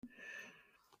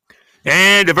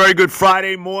And a very good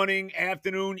Friday morning,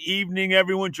 afternoon, evening,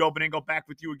 everyone. Joe Beningo back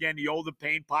with you again, the Older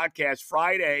Pain Podcast,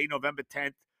 Friday, November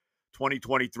 10th,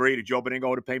 2023. The Joe Beningo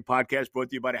Older Pain Podcast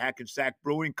brought to you by the Hackensack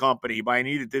Brewing Company, by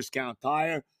Anita Discount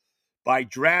Tire, by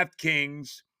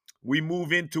DraftKings. We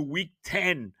move into week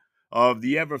 10 of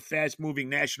the ever fast-moving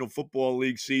National Football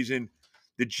League season.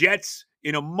 The Jets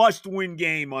in a must-win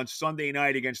game on Sunday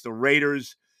night against the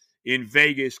Raiders in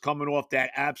Vegas, coming off that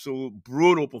absolute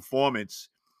brutal performance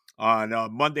on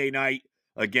Monday night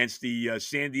against the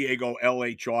San Diego LA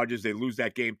Chargers. They lose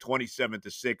that game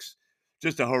 27-6.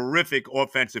 Just a horrific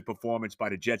offensive performance by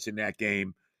the Jets in that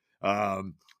game.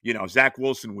 Zach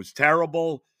Wilson was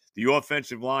terrible. The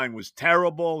offensive line was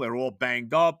terrible. They're all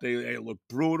banged up. They look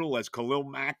brutal as Khalil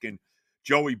Mack and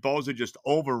Joey Bosa just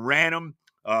overran them.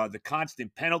 The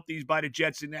constant penalties by the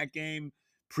Jets in that game,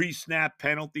 pre-snap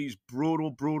penalties,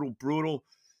 brutal, brutal, brutal.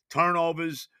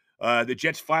 Turnovers. The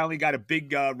Jets finally got a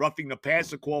big roughing the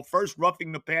passer call. First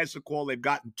roughing the passer call they've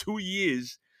gotten 2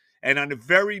 years. And on the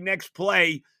very next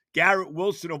play, Garrett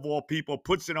Wilson, of all people,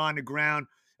 puts it on the ground,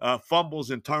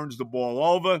 fumbles and turns the ball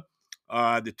over.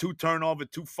 The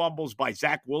two fumbles by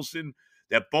Zach Wilson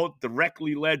that both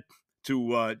directly led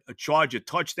to a charge of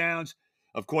touchdowns.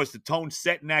 Of course, the tone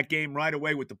set in that game right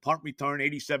away with the punt return,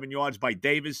 87 yards by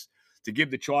Davis to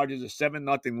give the Chargers a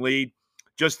 7-0 lead.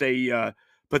 Just a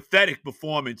pathetic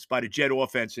performance by the Jet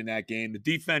offense in that game. The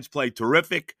defense played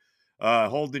terrific,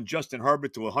 holding Justin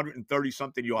Herbert to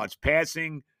 130-something yards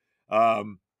passing. I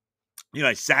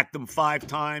sacked them 5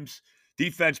 times.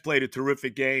 Defense played a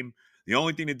terrific game. The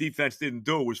only thing the defense didn't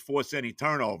do was force any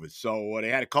turnovers. So they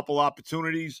had a couple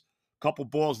opportunities, a couple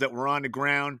balls that were on the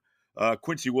ground.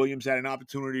 Quincy Williams had an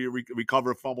opportunity to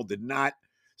recover a fumble, did not.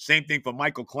 Same thing for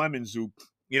Michael Clemens, who,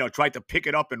 tried to pick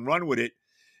it up and run with it.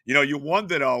 You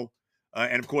wonder, though,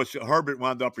 and of course, Herbert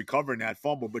wound up recovering that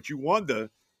fumble, but you wonder,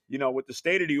 with the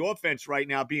state of the offense right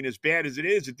now being as bad as it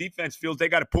is, the defense feels they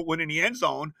got to put one in the end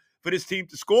zone for this team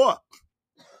to score.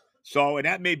 So, and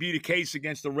that may be the case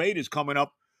against the Raiders coming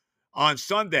up on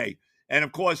Sunday. And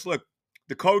of course, look,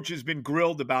 the coach has been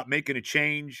grilled about making a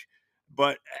change.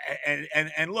 But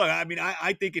and look,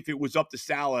 I think if it was up to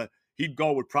Saleh, he'd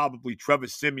go with probably Trevor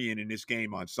Siemian in this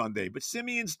game on Sunday. But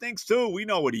Siemian stinks too. We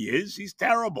know what he is. He's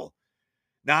terrible.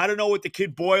 Now, I don't know what the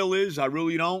kid Boyle is. I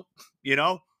really don't,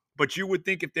 But you would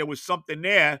think if there was something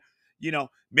there,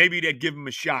 maybe they'd give him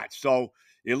a shot. So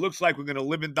it looks like we're going to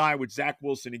live and die with Zach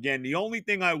Wilson again. The only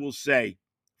thing I will say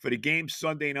for the game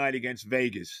Sunday night against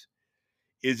Vegas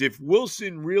is if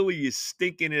Wilson really is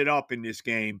stinking it up in this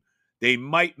game, they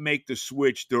might make the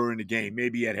switch during the game,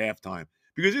 maybe at halftime,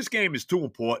 because this game is too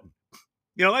important.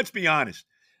 Let's be honest.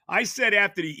 I said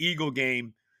after the Eagle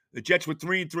game, the Jets were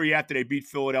 3-3 after they beat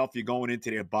Philadelphia going into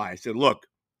their bye. I said, look,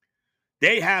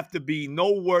 they have to be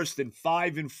no worse than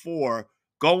 5-4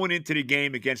 going into the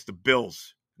game against the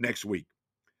Bills next week.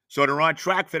 So they're on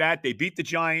track for that. They beat the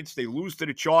Giants. They lose to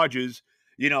the Chargers,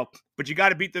 but you got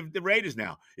to beat the Raiders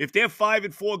now. If they're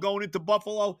 5-4 going into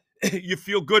Buffalo, you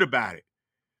feel good about it.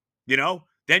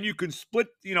 Then you can split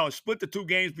the 2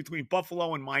 games between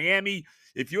Buffalo and Miami.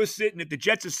 If the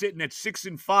Jets are sitting at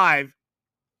 6-5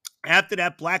 after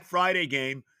that Black Friday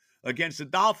game against the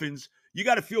Dolphins, you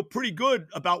got to feel pretty good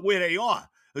about where they are,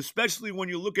 especially when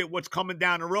you look at what's coming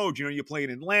down the road. You're playing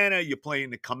Atlanta, you're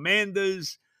playing the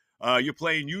Commanders, you're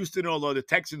playing Houston, although the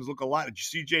Texans look a lot.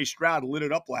 C.J. Stroud lit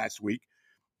it up last week,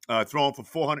 throwing for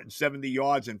 470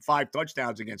 yards and 5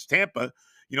 touchdowns against Tampa.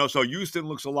 So Houston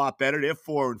looks a lot better. They're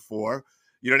 4-4.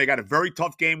 They got a very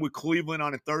tough game with Cleveland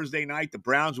on a Thursday night. The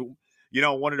Browns,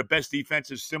 one of the best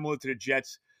defenses similar to the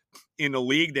Jets in the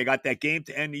league. They got that game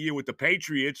to end the year with the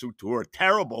Patriots, who are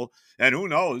terrible. And who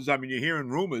knows? You're hearing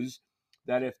rumors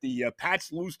that if the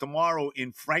Pats lose tomorrow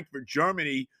in Frankfurt,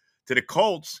 Germany, to the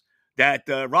Colts, that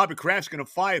Robert Kraft's going to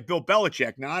fire Bill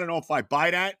Belichick. Now, I don't know if I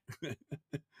buy that. I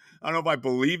don't know if I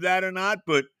believe that or not,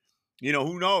 but,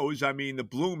 who knows? The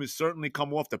bloom has certainly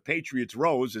come off the Patriots'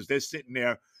 rose as they're sitting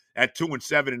there at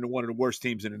 2-7 and one of the worst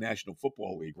teams in the National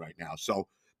Football League right now. So,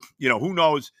 who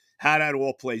knows how that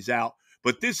all plays out.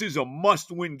 But this is a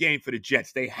must-win game for the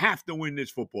Jets. They have to win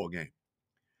this football game.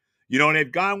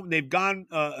 They've gone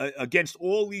against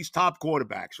all these top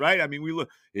quarterbacks, right? We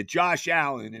look at Josh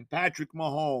Allen and Patrick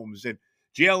Mahomes and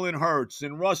Jalen Hurts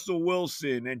and Russell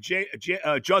Wilson and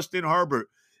Justin Herbert,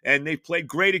 and they've played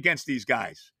great against these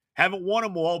guys. Haven't won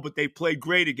them all, but they played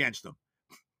great against them.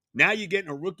 Now you're getting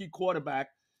a rookie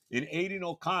quarterback in Aiden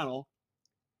O'Connell.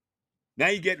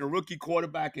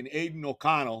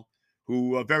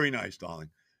 Who, very nice, darling,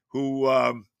 who,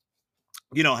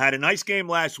 had a nice game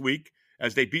last week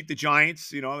as they beat the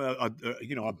Giants.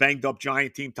 A banged up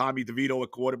Giant team. Tommy DeVito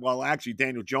at quarterback. Well, actually,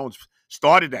 Daniel Jones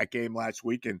started that game last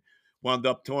week and wound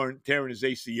up tearing his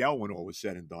ACL when all was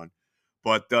said and done.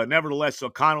 But nevertheless,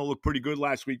 O'Connell looked pretty good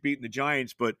last week beating the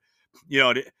Giants. But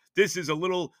this is a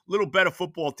little better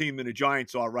football team than the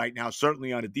Giants are right now,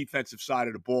 certainly on the defensive side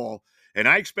of the ball. And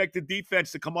I expect the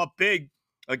defense to come up big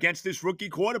against this rookie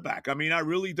quarterback. I mean, I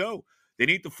really do. They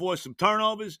need to force some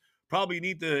turnovers, probably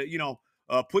need to,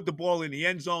 put the ball in the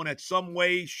end zone at some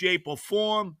way, shape, or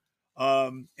form.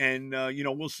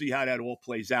 We'll see how that all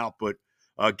plays out. But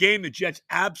a game the Jets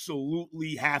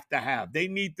absolutely have to have. They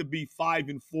need to be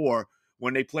 5-4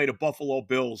 when they play the Buffalo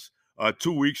Bills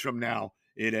 2 weeks from now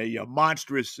in a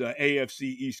monstrous AFC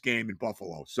East game in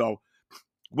Buffalo. So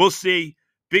we'll see.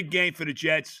 Big game for the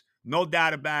Jets, no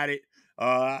doubt about it.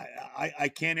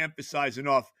 I can't emphasize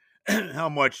enough how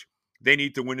much they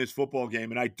need to win this football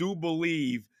game. And I do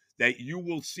believe that you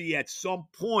will see at some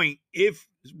point, if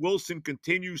Wilson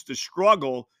continues to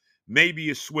struggle,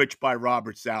 maybe a switch by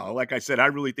Robert Saleh. Like I said, I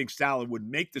really think Saleh would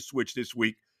make the switch this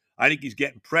week. I think he's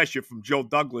getting pressure from Joe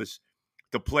Douglas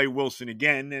to play Wilson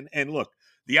again. And look,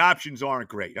 the options aren't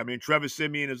great. I mean, Trevor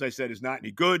Siemian, as I said, is not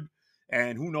any good.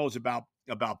 And who knows about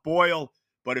Boyle.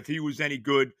 But if he was any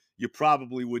good, you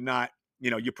probably would not,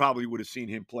 you probably would have seen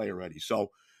him play already.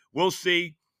 So we'll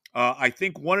see. I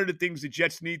think one of the things the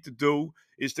Jets need to do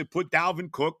is to put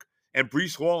Dalvin Cook and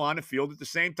Breece Hall on the field at the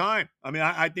same time. I mean,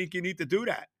 I think you need to do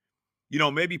that.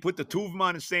 Maybe put the two of them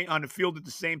on the field at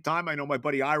the same time. I know my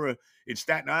buddy Ira in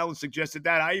Staten Island suggested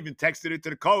that. I even texted it to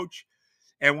the coach.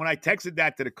 And when I texted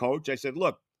that to the coach, I said,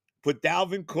 look, put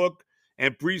Dalvin Cook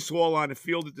and Breece Hall on the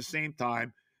field at the same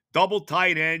time. Double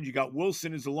tight end. You got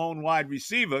Wilson as a lone wide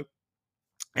receiver.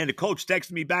 And the coach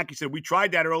texted me back. He said, we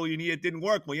tried that earlier in the year. It didn't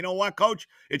work. Well, you know what, coach?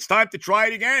 It's time to try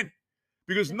it again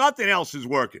because nothing else is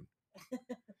working.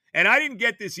 And I didn't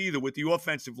get this either with the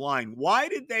offensive line. Why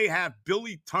did they have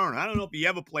Billy Turner? I don't know if he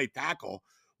ever played tackle.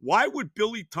 Why would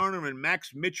Billy Turner and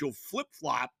Max Mitchell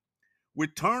flip-flop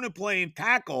with Turner playing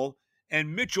tackle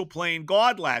and Mitchell playing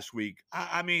guard last week?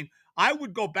 I mean, I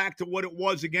would go back to what it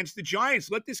was against the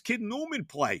Giants. Let this kid Newman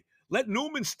play. Let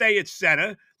Newman stay at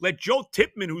center. Let Joe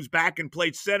Tippmann, who's back and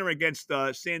played center against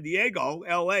San Diego,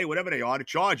 L.A., whatever they are, the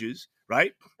Chargers,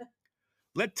 right?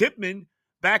 Let Tippmann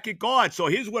back at guard. So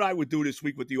here's what I would do this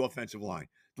week with the offensive line.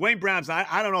 Dwayne Brown's,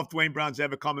 I don't know if Dwayne Brown's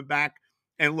ever coming back.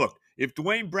 And look, if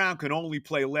Dwayne Brown can only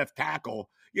play left tackle,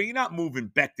 you're not moving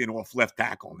Becton off left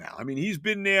tackle now. I mean, he's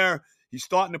been there. He's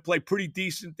starting to play pretty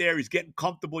decent there. He's getting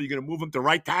comfortable. You're going to move him to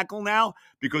right tackle now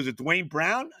because of Dwayne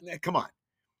Brown? Come on.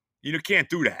 You can't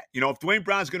do that. If Dwayne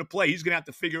Brown's going to play, he's going to have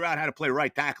to figure out how to play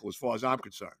right tackle as far as I'm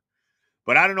concerned.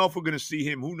 But I don't know if we're going to see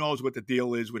him. Who knows what the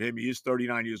deal is with him. He is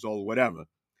 39 years old, whatever.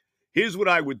 Here's what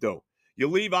I would do. You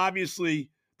leave, obviously,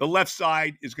 the left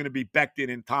side is going to be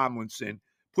Becton and Tomlinson.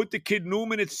 Put the kid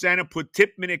Newman at center, put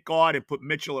Tippmann at guard, and put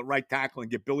Mitchell at right tackle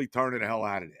and get Billy Turner the hell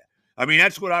out of there. I mean,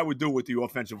 that's what I would do with the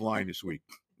offensive line this week.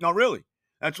 No, really.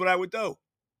 That's what I would do.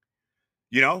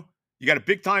 You got a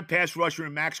big-time pass rusher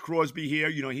in Max Crosby here.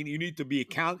 He needs to be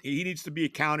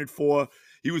accounted for.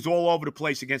 He was all over the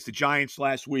place against the Giants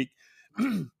last week.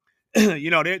 To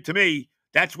me,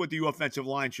 that's what the offensive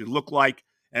line should look like.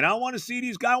 And I want to see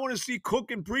these guys. I want to see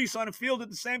Cook and Breece on the field at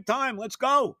the same time. Let's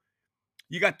go.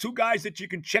 You got two guys that you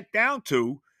can check down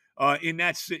to in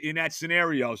that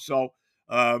scenario. So,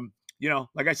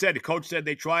 like I said, the coach said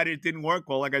they tried it. It didn't work.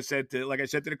 Well, like I said to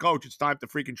the coach, it's time to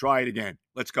freaking try it again.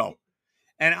 Let's go.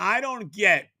 And I don't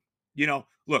get,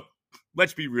 look,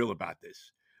 let's be real about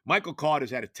this. Michael Carter's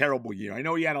had a terrible year. I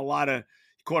know he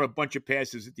caught a bunch of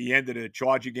passes at the end of the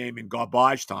Charger game in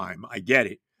garbage time. I get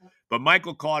it. But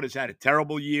Michael Carter's had a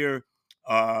terrible year.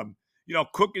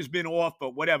 Cook has been off,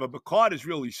 but whatever. But Carter's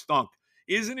really stunk.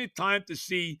 Isn't it time to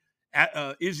see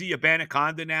Izzy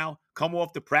Abanikanda now come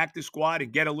off the practice squad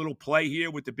and get a little play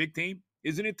here with the big team?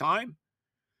 Isn't it time?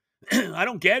 I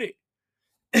don't get it.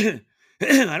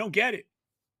 I don't get it.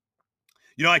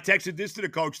 I texted this to the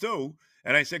coach too,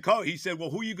 and I said, "Coach," he said, "Well,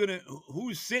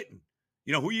 who's sitting?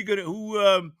 Who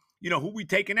we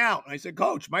taking out?" And I said,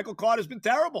 "Coach, Michael Carter's been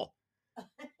terrible."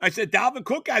 I said, "Dalvin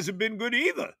Cook hasn't been good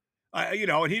either."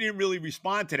 And he didn't really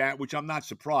respond to that, which I'm not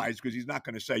surprised because he's not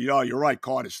going to say, "You're right,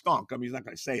 Carter stunk." I mean, he's not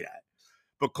going to say that.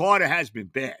 But Carter has been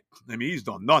bad. I mean, he's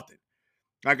done nothing.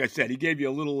 Like I said, he gave you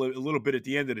a little bit at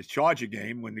the end of the Charger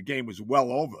game when the game was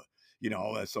well over.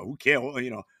 So who cares?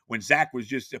 When Zach was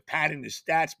just padding his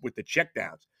stats with the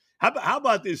checkdowns. How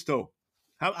about this, too?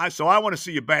 So I want to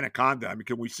see Abanikanda. I mean,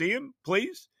 can we see him,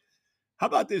 please? How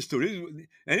about this, too?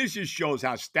 This just shows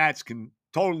how stats can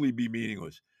totally be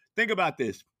meaningless. Think about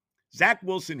this. Zach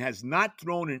Wilson has not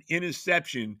thrown an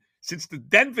interception since the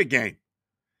Denver game.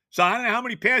 So I don't know how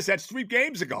many passes. That's 3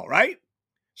 games ago, right?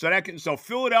 So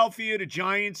Philadelphia, the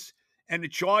Giants, and the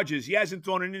Chargers, he hasn't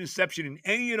thrown an interception in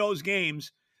any of those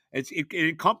games. It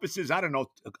encompasses, I don't know,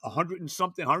 100 and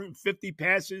something, 150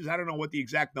 passes. I don't know what the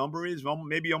exact number is,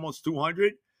 maybe almost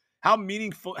 200. How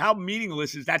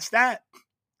meaningless is that stat?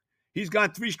 He's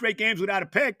gone 3 straight games without a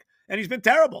pick, and he's been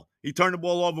terrible. He turned the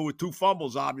ball over with 2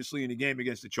 fumbles, obviously, in the game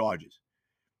against the Chargers.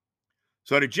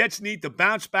 So the Jets need to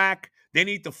bounce back. They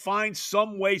need to find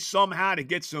some way, somehow, to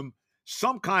get some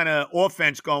kind of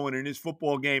offense going in this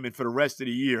football game and for the rest of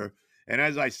the year. And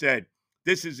as I said,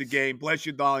 this is a game. Bless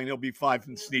you, darling. There'll be 5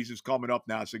 and sneezes coming up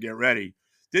now, so get ready.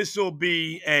 This will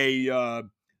be a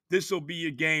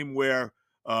game where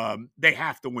they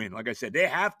have to win. Like I said, they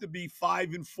have to be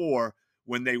 5-4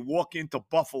 when they walk into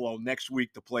Buffalo next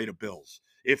week to play the Bills.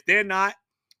 If they're not,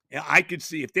 I could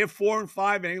see if they're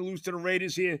 4-5 and they lose to the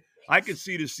Raiders here, I could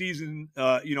see the season,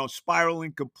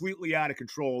 spiraling completely out of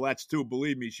control. That's 2.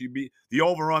 Believe me, she'd be the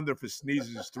over/under for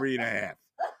sneezes is 3.5.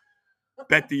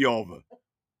 Bet the over.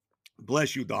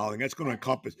 Bless you, darling. That's going to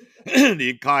encompass the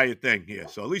entire thing here.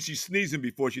 So at least she's sneezing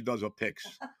before she does her picks.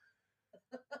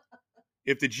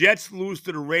 If the Jets lose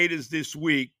to the Raiders this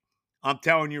week, I'm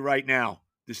telling you right now,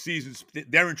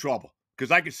 they're in trouble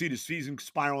because I can see the season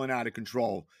spiraling out of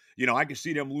control. I can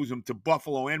see them losing to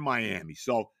Buffalo and Miami.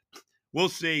 So we'll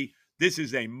see. This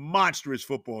is a monstrous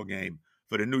football game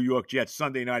for the New York Jets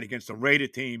Sunday night against a Raider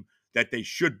team that they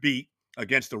should beat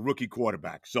against a rookie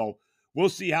quarterback. So we'll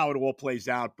see how it all plays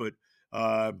out. But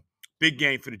big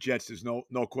game for the Jets. There's no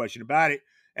question about it.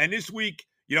 And this week,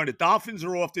 the Dolphins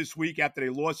are off this week after they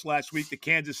lost last week to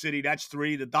Kansas City. That's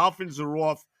 3. The Dolphins are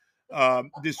off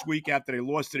this week after they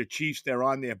lost to the Chiefs. They're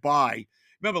on their bye.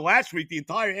 Remember, last week, the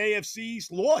entire AFC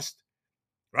lost,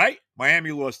 right?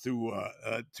 Miami lost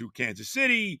to Kansas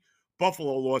City.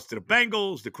 Buffalo lost to the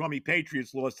Bengals. The crummy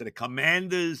Patriots lost to the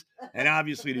Commanders. And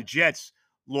obviously, the Jets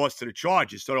lost to the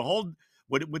Chargers. So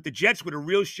with the Jets with a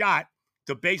real shot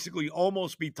to basically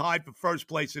almost be tied for first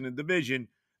place in the division,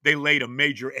 they laid a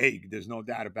major egg. There's no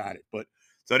doubt about it. But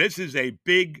so this is a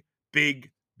big, big,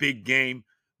 big game.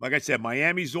 Like I said,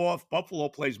 Miami's off. Buffalo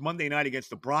plays Monday night against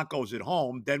the Broncos at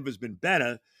home. Denver's been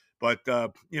better, but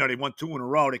they won 2 in a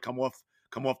row. They come off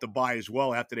the bye as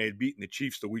well after they had beaten the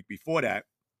Chiefs the week before that.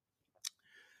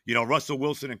 Russell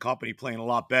Wilson and company playing a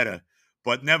lot better,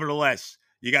 but nevertheless,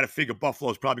 you got to figure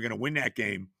Buffalo's probably going to win that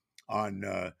game on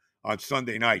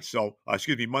Sunday night. So,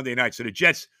 Monday night. So the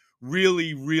Jets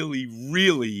really, really,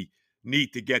 really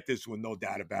need to get this one, no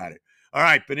doubt about it. All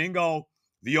right, Benigno,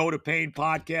 the O to Pain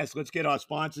podcast. Let's get our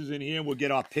sponsors in here. We'll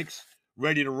get our picks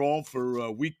ready to roll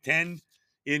for Week 10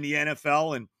 in the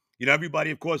NFL. And,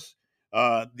 everybody, of course,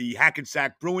 the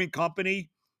Hackensack Brewing Company,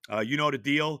 you know the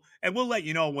deal. And we'll let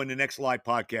you know when the next live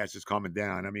podcast is coming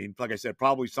down. I mean, like I said,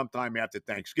 probably sometime after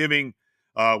Thanksgiving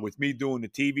with me doing the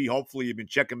TV. Hopefully you've been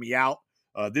checking me out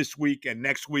this week and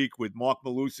next week with Mark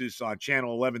Malusis on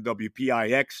Channel 11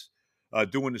 WPIX,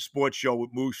 doing the sports show with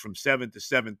Moose from 7 to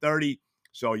 7:30.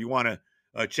 So you want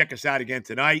to check us out again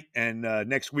tonight. And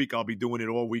next week I'll be doing it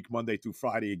all week, Monday through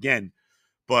Friday again.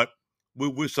 But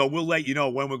we'll let you know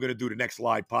when we're going to do the next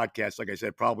live podcast. Like I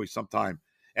said, probably sometime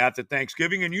after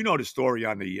Thanksgiving. And you know the story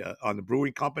on the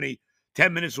brewing company.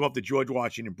 10 minutes off the George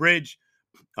Washington Bridge,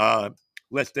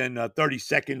 less than 30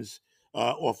 seconds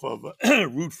off of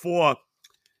Route 4.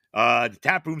 The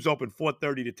tap room's open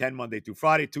 4:30 to 10 Monday through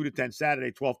Friday, 2 to 10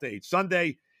 Saturday, 12 to 8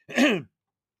 Sunday.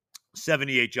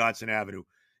 78 Johnson Avenue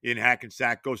in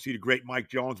Hackensack. Go see the great Mike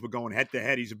Jones. We're going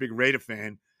head-to-head. He's a big Raider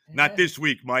fan. Not this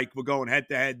week, Mike. We're going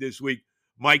head-to-head this week.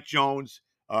 Mike Jones,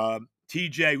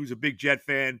 TJ, who's a big Jet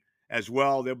fan as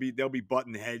well. They'll be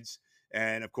button heads.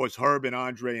 And, of course, Herb and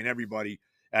Andre and everybody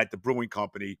at the Brewing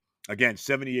Company. Again,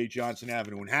 78 Johnson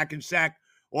Avenue in Hackensack.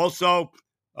 Also,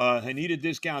 Hanita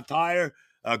Discount Tire.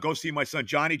 Go see my son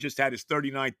Johnny. Just had his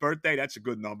 39th birthday. That's a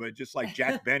good number, just like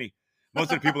Jack Benny.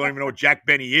 Most of the people don't even know what Jack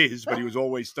Benny is, but he was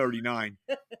always 39.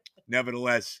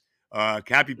 Nevertheless,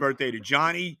 happy birthday to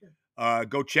Johnny.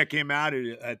 Go check him out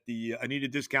at the Anita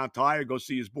Discount Tire. Go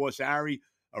see his boss, Harry.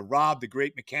 Rob, the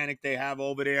great mechanic they have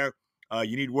over there.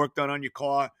 You need work done on your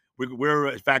car.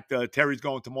 In fact, Terry's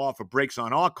going tomorrow for brakes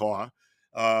on our car.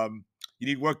 You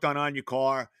need work done on your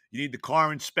car. You need the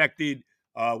car inspected.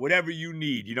 Whatever you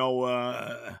need,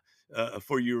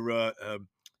 for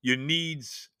your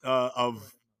needs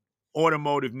of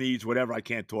automotive needs, whatever. I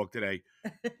can't talk today.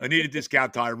 Anita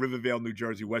Discount Tire, Rivervale, New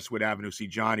Jersey, Westwood Avenue. See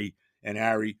Johnny and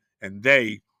Harry, and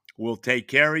they will take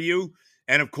care of you.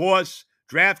 And, of course,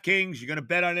 DraftKings, you're going to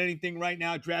bet on anything right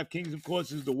now. DraftKings, of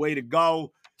course, is the way to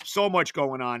go. So much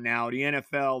going on now. The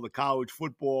NFL, the college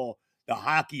football, the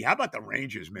hockey. How about the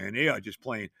Rangers, man? They are just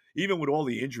playing, even with all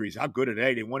the injuries. How good are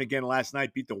they? They won again last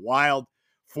night, beat the Wild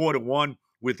 4-1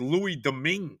 with Louis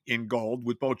Domingue in gold,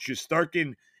 with both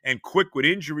Shesterkin and Quick with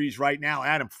injuries right now.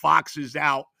 Adam Fox is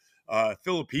out.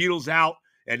 Philip Heedle's out,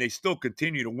 and they still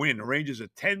continue to win. The Rangers are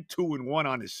 10-2-1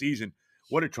 on the season.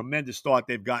 What a tremendous start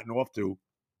they've gotten off to.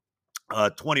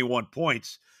 21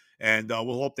 points, and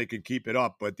we'll hope they can keep it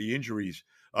up. But the injuries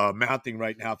mounting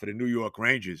right now for the New York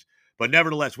Rangers. But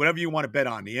nevertheless, whatever you want to bet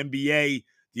on, the NBA,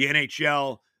 the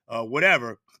NHL,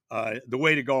 whatever, the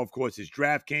way to go, of course, is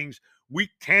DraftKings. Week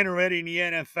 10 already in the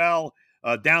NFL.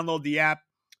 Download the app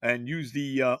and use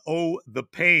the The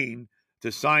Pain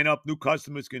to sign up. New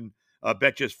customers can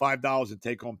bet just $5 and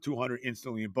take home $200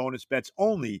 instantly in bonus bets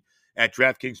only at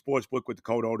DraftKings Sportsbook with the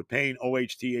code OTHEPAIN,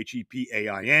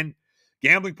 OHTHEPAIN.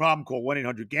 Gambling problem, call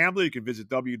 1-800-GAMBLER. You can visit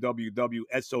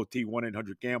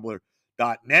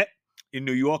www.SOT1-800-GAMBLER.net. In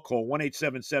New York, call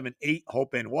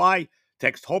 1-877-8-HOPE-NY.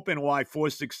 Text HOPE-NY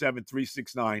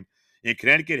 467-369. In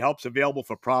Connecticut, help's available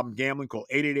for problem gambling. Call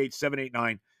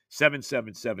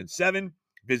 888-789-7777.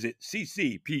 Visit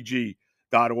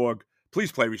ccpg.org.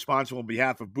 Please play responsible on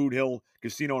behalf of Boot Hill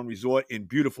Casino and Resort in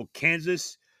beautiful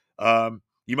Kansas.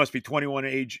 You must be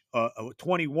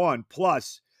 21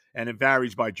 plus, and it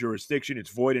varies by jurisdiction. It's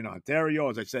void in Ontario.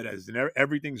 As I said,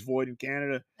 everything's void in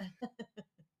Canada.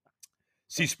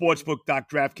 See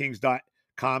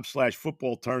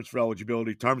sportsbook.draftkings.com/football terms for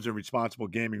eligibility, terms and responsible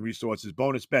gaming resources.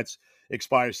 Bonus bets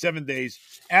expire 7 days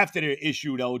after they're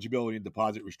issued. Eligibility and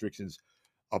deposit restrictions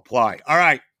apply. All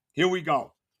right, here we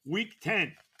go. Week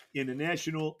 10 in the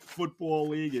National Football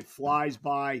League. It flies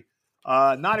by.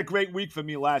 Not a great week for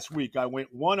me last week. I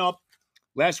went 1 up.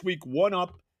 Last week, 1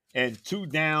 up and 2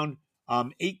 down.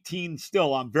 18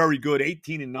 still. I'm very good.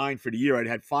 18-9 for the year. I'd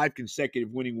had 5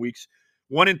 consecutive winning weeks.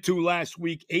 1-2 last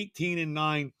week,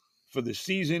 18-9 for the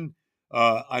season.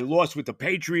 I lost with the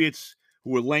Patriots, who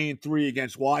were laying 3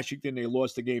 against Washington. They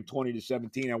lost the game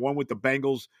 20-17. I won with the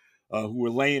Bengals, who were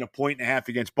laying 1.5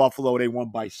 against Buffalo. They won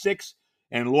by 6,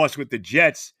 and lost with the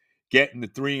Jets, getting the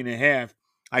 3.5.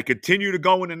 I continue to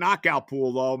go in the knockout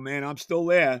pool, though, man. I'm still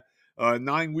there.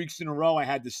 9 weeks in a row, I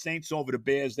had the Saints over the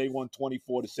Bears. They won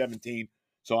 24-17,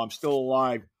 so I'm still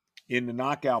alive in the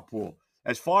knockout pool.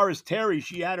 As far as Terry,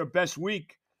 she had her best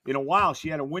week in a while. She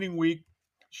had a winning week.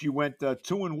 She went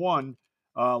 2-1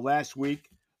 last week.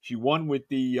 She won with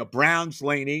the Browns,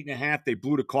 laying 8.5. They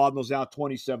blew the Cardinals out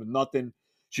 27-0.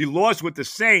 She lost with the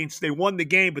Saints. They won the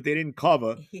game, but they didn't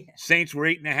cover. Yeah. Saints were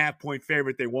 8.5-point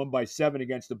favorite. They won by 7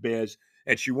 against the Bears.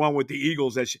 And she won with the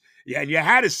Eagles. And you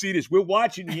had to see this. We're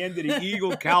watching the end of the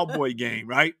Eagle-Cowboy game,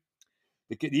 right?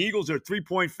 The Eagles are a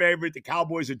 3-point favorite. The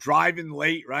Cowboys are driving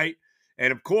late, right?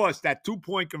 And, of course, that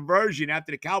 2-point conversion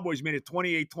after the Cowboys made it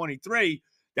 28-23,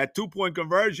 that 2-point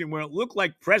conversion where it looked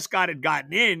like Prescott had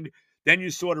gotten in, then you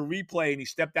saw the replay and he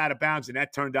stepped out of bounds, and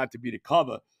that turned out to be the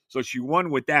cover. So she won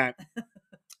with that.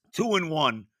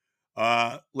 2-1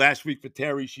 last week for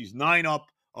Terry. She's 9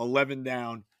 up, 11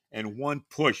 down, and 1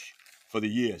 push for the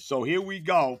year. So here we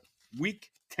go. Week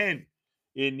 10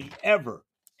 in the ever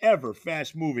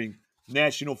fast-moving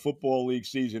National Football League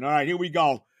season. All right, here we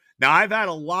go. Now, I've had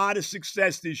a lot of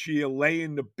success this year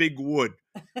laying the big wood,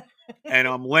 and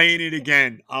I'm laying it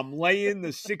again. I'm laying the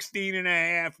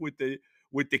 16.5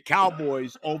 with the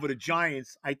Cowboys over the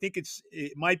Giants. I think it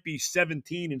might be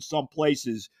 17 in some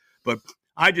places, but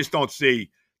I just don't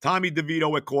see Tommy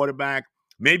DeVito at quarterback.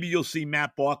 Maybe you'll see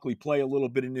Matt Barkley play a little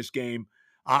bit in this game.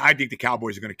 I think the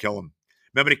Cowboys are going to kill him.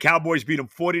 Remember, the Cowboys beat them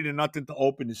 40-0 to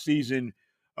open the season.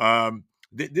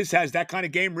 This has that kind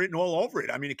of game written all over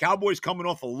it. I mean, the Cowboys coming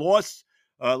off a loss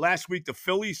last week to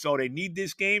Philly, so they need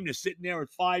this game. They're sitting there at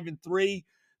 5-3.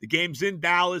 The game's in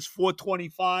Dallas,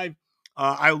 425.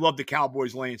 I love the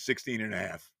Cowboys laying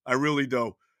 16.5. I really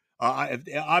do.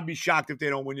 I'd be shocked if they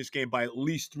don't win this game by at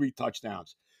least 3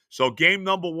 touchdowns. So game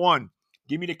number 1,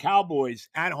 give me the Cowboys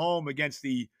at home against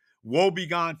the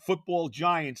woebegone football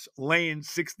Giants laying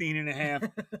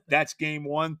 16.5. That's game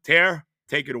 1. Tara,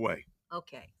 take it away.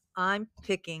 Okay. I'm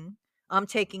taking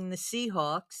the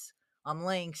Seahawks. I'm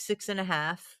laying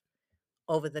 6.5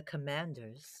 over the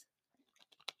Commanders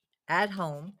at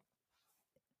home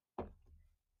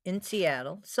in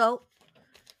Seattle. So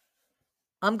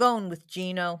I'm going with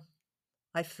Geno.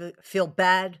 I feel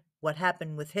bad what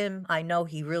happened with him. I know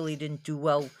he really didn't do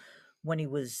well when he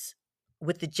was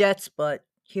with the Jets, but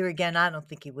here again, I don't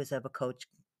think he was ever coached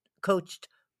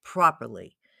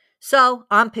properly. So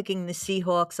I'm picking the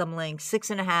Seahawks. I'm laying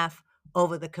 6.5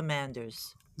 over the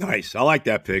Commanders. Nice. I like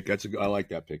that pick. I like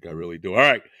that pick. I really do. All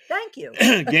right. Thank you.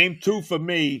 Game 2 for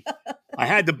me I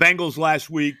had the Bengals last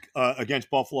week against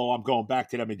Buffalo. I'm going back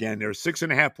to them again. They're a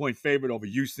 6.5-point favorite over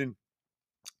Houston.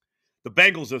 The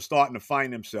Bengals are starting to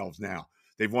find themselves now.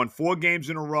 They've won 4 games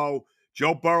in a row.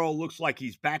 Joe Burrow looks like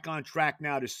he's back on track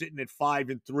now to sitting at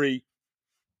 5-3.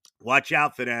 Watch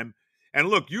out for them. And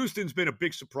look, Houston's been a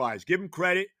big surprise. Give them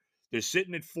credit. They're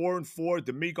sitting at 4-4.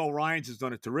 D'Amico Ryans has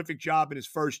done a terrific job in his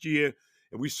first year.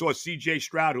 And we saw C.J.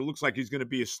 Stroud, who looks like he's going to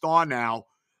be a star now.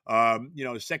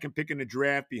 The second pick in the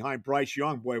draft behind Bryce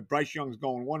Young. Boy, Bryce Young's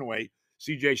going one way.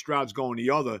 C.J. Stroud's going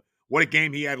the other. What a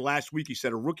game he had last week. He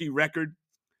set a rookie record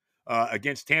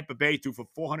against Tampa Bay, threw for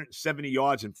 470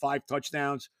 yards and 5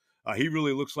 touchdowns. He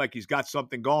really looks like he's got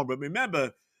something going. But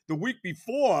remember, the week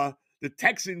before, the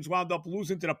Texans wound up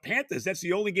losing to the Panthers. That's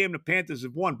the only game the Panthers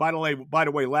have won. By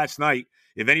the way, last night,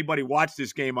 if anybody watched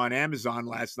this game on Amazon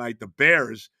last night, the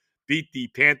Bears beat the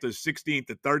Panthers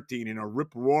 16-13 in a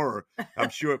rip-roarer. I'm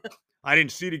sure I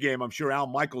didn't see the game. I'm sure Al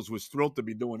Michaels was thrilled to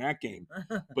be doing that game.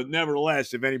 But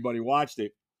nevertheless, if anybody watched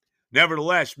it,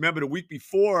 remember the week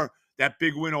before that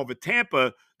big win over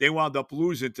Tampa, they wound up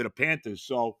losing to the Panthers.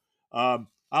 So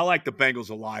I like the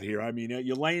Bengals a lot here. I mean,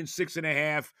 you're laying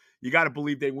 6.5. You got to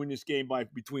believe they win this game by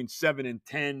between 7 and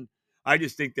 10. I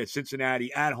just think that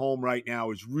Cincinnati at home right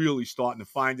now is really starting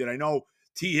to find it. I know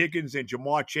T. Higgins and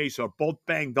Jamar Chase are both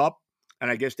banged up, and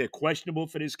I guess they're questionable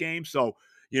for this game. So,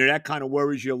 that kind of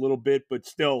worries you a little bit. But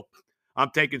still,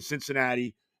 I'm taking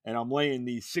Cincinnati, and I'm laying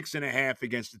the 6.5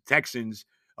 against the Texans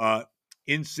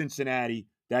in Cincinnati.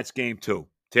 That's game 2.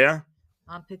 Tara?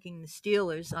 I'm picking the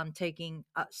Steelers. I'm taking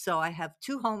so I have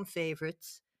 2 home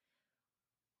favorites.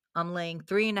 I'm laying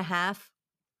 3.5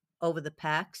 over the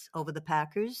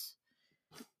Packers.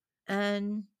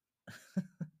 And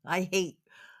I hate.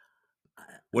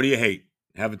 What do you hate?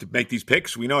 Having to make these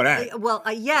picks? We know that.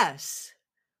 Yes.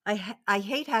 I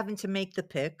hate having to make the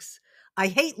picks. I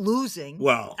hate losing.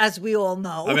 Well, as we all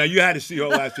know. I mean, you had to see her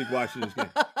last week watching this game.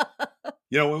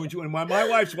 When my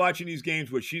wife's watching these games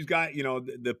where she's got,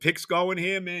 the picks going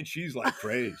here, man, she's like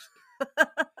crazed.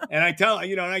 And I tell her,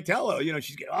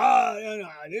 she's getting,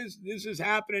 this is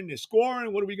happening. They're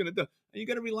scoring. What are we going to do? And you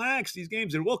got to relax. These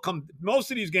games,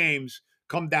 most of these games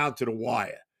come down to the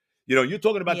wire. You're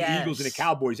talking about the Eagles and the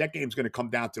Cowboys. That game's going to come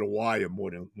down to the wire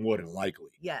more than likely.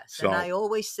 Yes, so, and I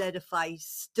always said if I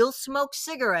still smoked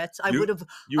cigarettes, I would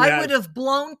have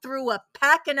blown through a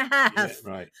pack and a half. Yeah,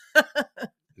 right.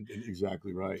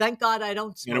 Exactly right. Thank God I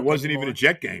don't smoke. And it wasn't anymore. even a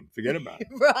Jet game. Forget about it.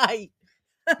 Right.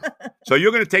 So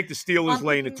you're going to take the Steelers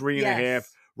laying at 3.5.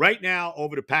 Yes. Right now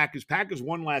over the Packers. Packers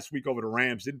won last week over the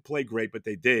Rams. Didn't play great, but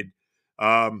they did.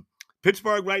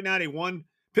 Pittsburgh right now, they won.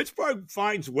 Pittsburgh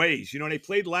finds ways. They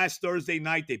played last Thursday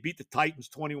night. They beat the Titans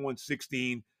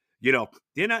 21-16. They're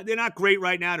not great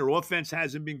right now. Their offense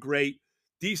hasn't been great.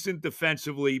 Decent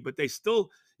defensively, but they still,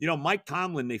 Mike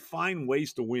Tomlin, they find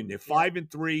ways to win. They're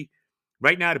 5-3.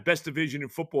 Right now, the best division in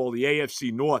football, the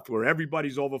AFC North, where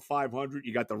everybody's over 500.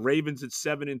 You got the Ravens at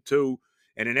 7-2,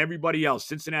 and then everybody else,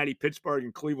 Cincinnati, Pittsburgh,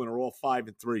 and Cleveland are all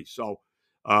 5-3. So,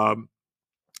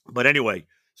 but anyway,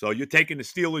 so you're taking the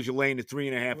Steelers, you're laying the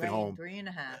 3.5 at home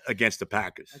 3.5 against the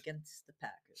Packers.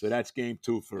 So that's game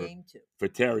 2 for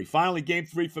Terry. Finally, game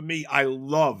 3 for me. I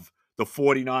love the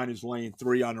 49ers laying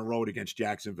 3 on the road against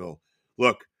Jacksonville.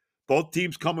 Look, both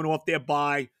teams coming off their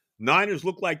bye. Niners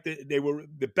look like they were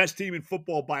the best team in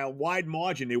football by a wide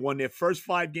margin. They won their first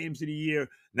 5 games of the year.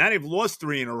 Now they've lost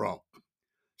 3 in a row.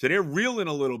 So they're reeling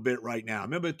a little bit right now.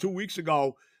 Remember 2 weeks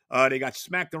ago, they got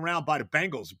smacked around by the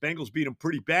Bengals. The Bengals beat them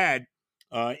pretty bad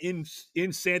in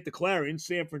Santa Clara, in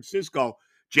San Francisco.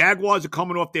 Jaguars are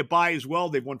coming off their bye as well.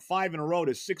 They've won 5 in a row.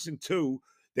 They're 6-2.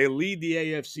 They lead the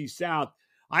AFC South.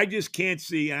 I just can't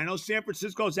see. And I know San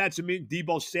Francisco's had some.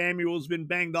 Deebo Samuel's been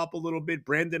banged up a little bit.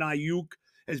 Brandon Ayuk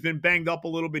has been banged up a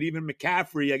little bit. Even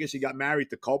McCaffrey, I guess he got married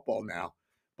to Copo now,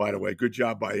 by the way. Good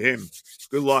job by him.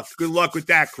 Good luck. Good luck with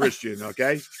that, Christian,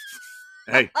 okay?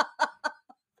 Hey.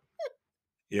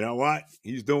 You know what?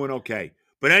 He's doing okay.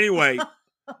 But anyway,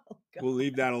 we'll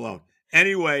leave that alone.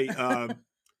 Anyway,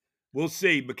 we'll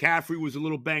see. McCaffrey was a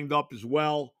little banged up as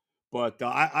well, but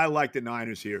I like the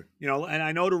Niners here. And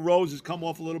I know the Rose has come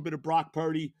off a little bit of Brock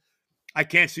Purdy. I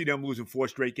can't see them losing 4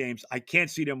 straight games. I can't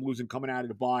see them losing coming out of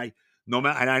the bye. No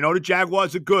matter, and I know the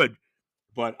Jaguars are good,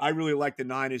 but I really like the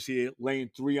Niners here,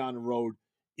 laying 3 on the road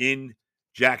in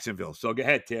Jacksonville. So go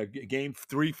ahead, Tara. Game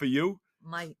 3 for you.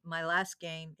 My last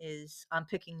game is I'm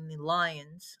picking the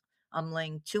Lions. I'm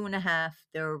laying 2.5.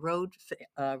 They're a road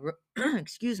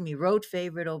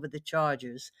favorite over the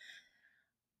Chargers.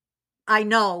 I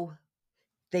know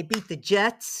they beat the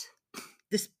Jets,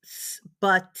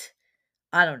 but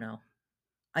I don't know.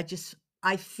 I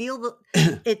feel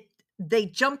it. they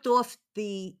jumped off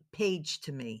the page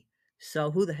to me.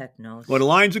 So who the heck knows? Well, the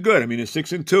Lions are good. I mean, they're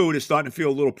 6-2. They're starting to feel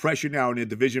a little pressure now in their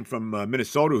division from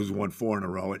Minnesota, who's won 4 in a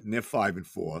row, and they're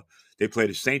 5-4. They play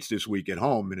the Saints this week at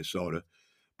home, Minnesota.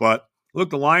 But look,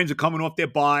 the Lions are coming off their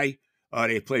bye.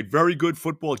 They played very good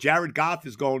football. Jared Goff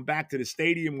is going back to the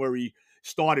stadium where he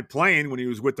started playing when he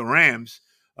was with the Rams.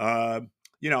 And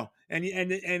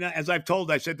as I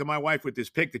said to my wife with this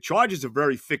pick, the Chargers are a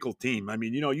very fickle team. I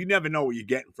mean, you never know what you're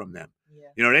getting from them.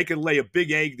 Yeah. They could lay a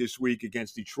big egg this week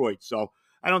against Detroit. So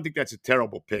I don't think that's a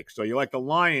terrible pick. So you like the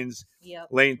Lions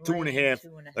laying 2.5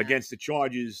 against the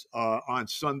Chargers on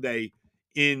Sunday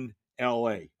in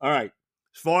L.A. All right.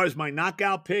 As far as my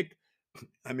knockout pick,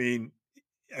 I mean,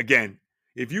 again,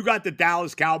 if you got the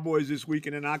Dallas Cowboys this week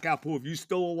in the knockout pool, if you're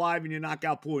still alive in your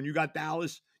knockout pool and you got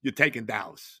Dallas, you're taking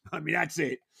Dallas. I mean, that's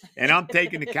it. And I'm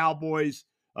taking the Cowboys.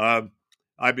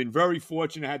 I've been very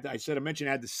fortunate. I mentioned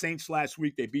I had the Saints last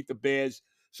week. They beat the Bears.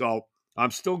 So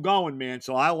I'm still going, man.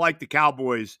 So I like the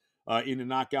Cowboys in the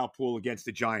knockout pool against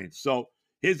the Giants. So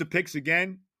here's the picks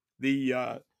again.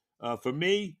 For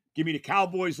me, give me the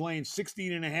Cowboys laying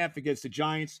 16.5 against the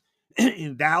Giants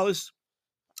in Dallas.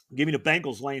 Give me the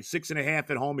Bengals laying 6.5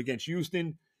 at home against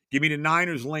Houston. Give me the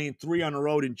Niners laying 3 on the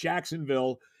road in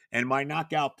Jacksonville. And my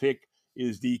knockout pick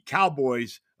is the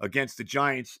Cowboys against the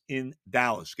Giants in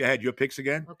Dallas. Go ahead. Your picks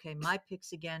again? Okay, my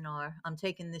picks again are I'm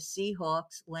taking the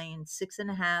Seahawks laying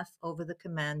 6.5 over the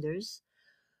Commanders.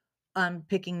 I'm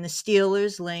picking the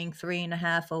Steelers laying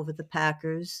 3.5 over the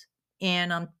Packers.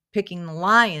 And I'm picking the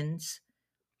Lions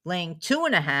laying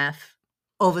 2.5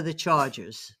 over the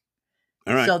Chargers.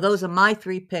 All right. So those are my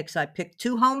 3 picks. I picked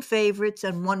 2 home favorites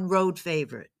and 1 road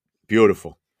favorite.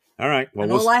 Beautiful. All right.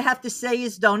 Well, all I have to say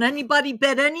is don't anybody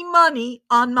bet any money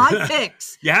on my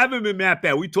picks. You haven't been that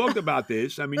bad. We talked about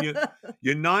this. I mean,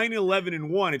 you're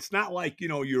 9-11-1. It's not like,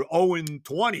 you're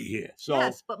 0-20 here. So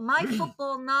yes, but my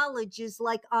football knowledge is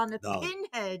like on a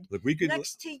pinhead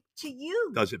next to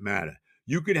you. Doesn't matter.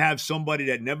 You could have somebody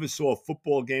that never saw a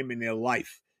football game in their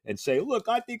life and say, look,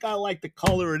 I think I like the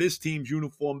color of this team's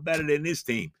uniform better than this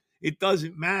team. It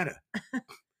doesn't matter.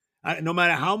 No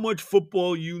matter how much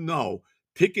football you know,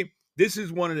 this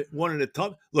is one of the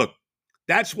tough. Look,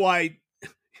 that's why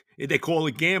they call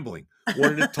it gambling.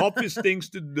 One of the toughest things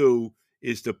to do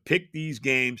is to pick these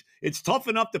games. It's tough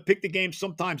enough to pick the game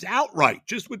sometimes outright,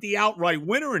 just with the outright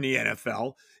winner in the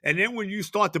NFL. And then when you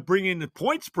start to bring in the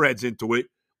point spreads into it,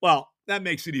 well, that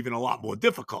makes it even a lot more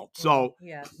difficult. So,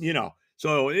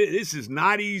 this is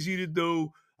not easy to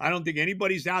do. I don't think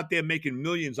anybody's out there making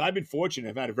millions. I've been fortunate.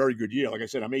 I've had a very good year. Like I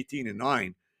said, I'm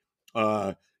 18-9.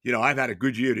 I've had a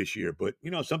good year this year, but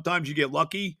sometimes you get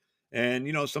lucky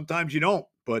and sometimes you don't.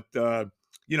 But at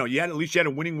least you had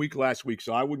a winning week last week,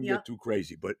 so I wouldn't get too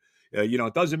crazy. But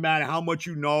it doesn't matter how much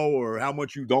you know or how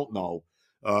much you don't know.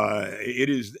 It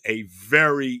is a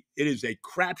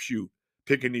crapshoot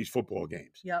picking these football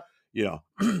games. Yep.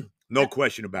 No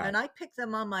question about it. And I pick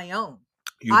them on my own.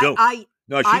 You do.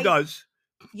 No, she does.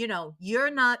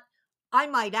 You're not. I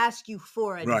might ask you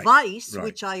for advice,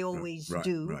 which I always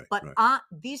do, but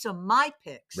these are my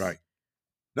picks. Right.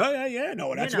 No,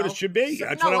 no, that's what it should be.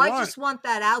 That's what I want. I just want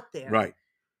that out there. Right.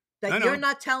 That you're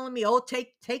not telling me,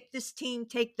 take this team,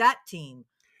 take that team.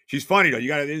 She's funny though.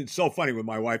 It's so funny with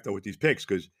my wife though with these picks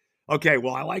because, okay,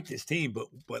 well I like this team,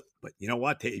 but you know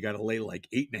what? You got to lay like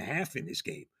 8.5 in this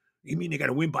game. You mean they got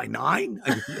to win by 9?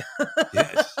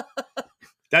 Yes.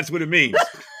 That's what it means.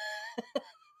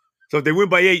 So if they win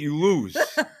by 8, you lose.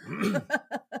 And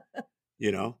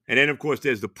then of course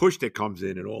there's the push that comes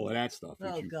in and all of that stuff.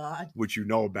 Which you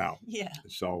know about. Yeah.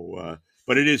 So,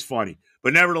 but it is funny.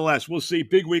 But nevertheless, we'll see.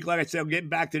 Big week, like I said, I'm getting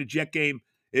back to the Jet game.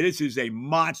 This is a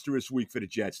monstrous week for the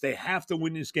Jets. They have to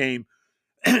win this game.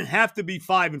 Have to be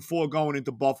 5-4 going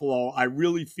into Buffalo. I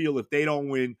really feel if they don't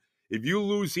win, if you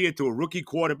lose here to a rookie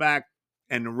quarterback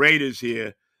and the Raiders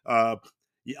here,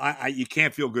 you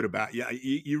can't feel good about it.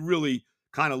 You really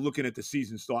kind of looking at the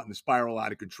season starting to spiral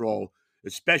out of control,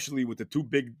 especially with the 2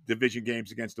 big division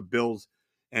games against the Bills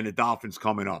and the Dolphins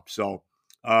coming up. So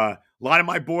a lot of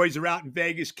my boys are out in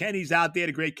Vegas. Kenny's out there,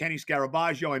 the great Kenny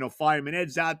Scarabaggio. I know Fireman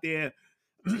Ed's out there.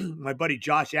 My buddy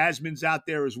Josh Asman's out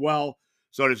there as well.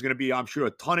 So there's going to be, I'm sure,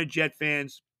 a ton of Jet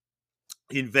fans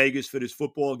in Vegas for this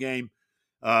football game.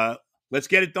 Let's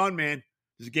get it done, man.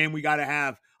 This is a game we got to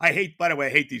have. By the way, I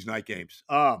hate these night games.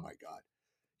 Oh, my God.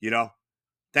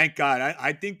 Thank God.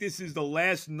 I think this is the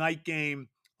last night game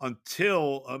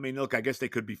until, look, I guess they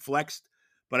could be flexed,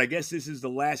 but I guess this is the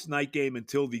last night game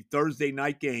until the Thursday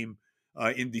night game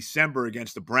in December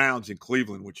against the Browns in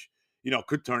Cleveland, which,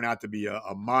 could turn out to be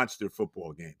a monster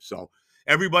football game. So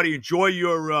everybody enjoy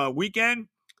your weekend.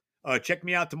 Check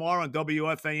me out tomorrow on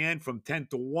WFAN from 10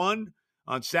 to 1.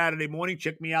 On Saturday morning,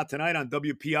 check me out tonight on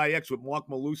WPIX with Mark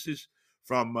Malusis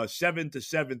from 7 to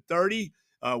 7:30.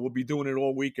 We'll be doing it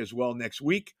all week as well next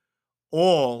week.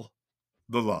 All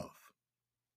the love.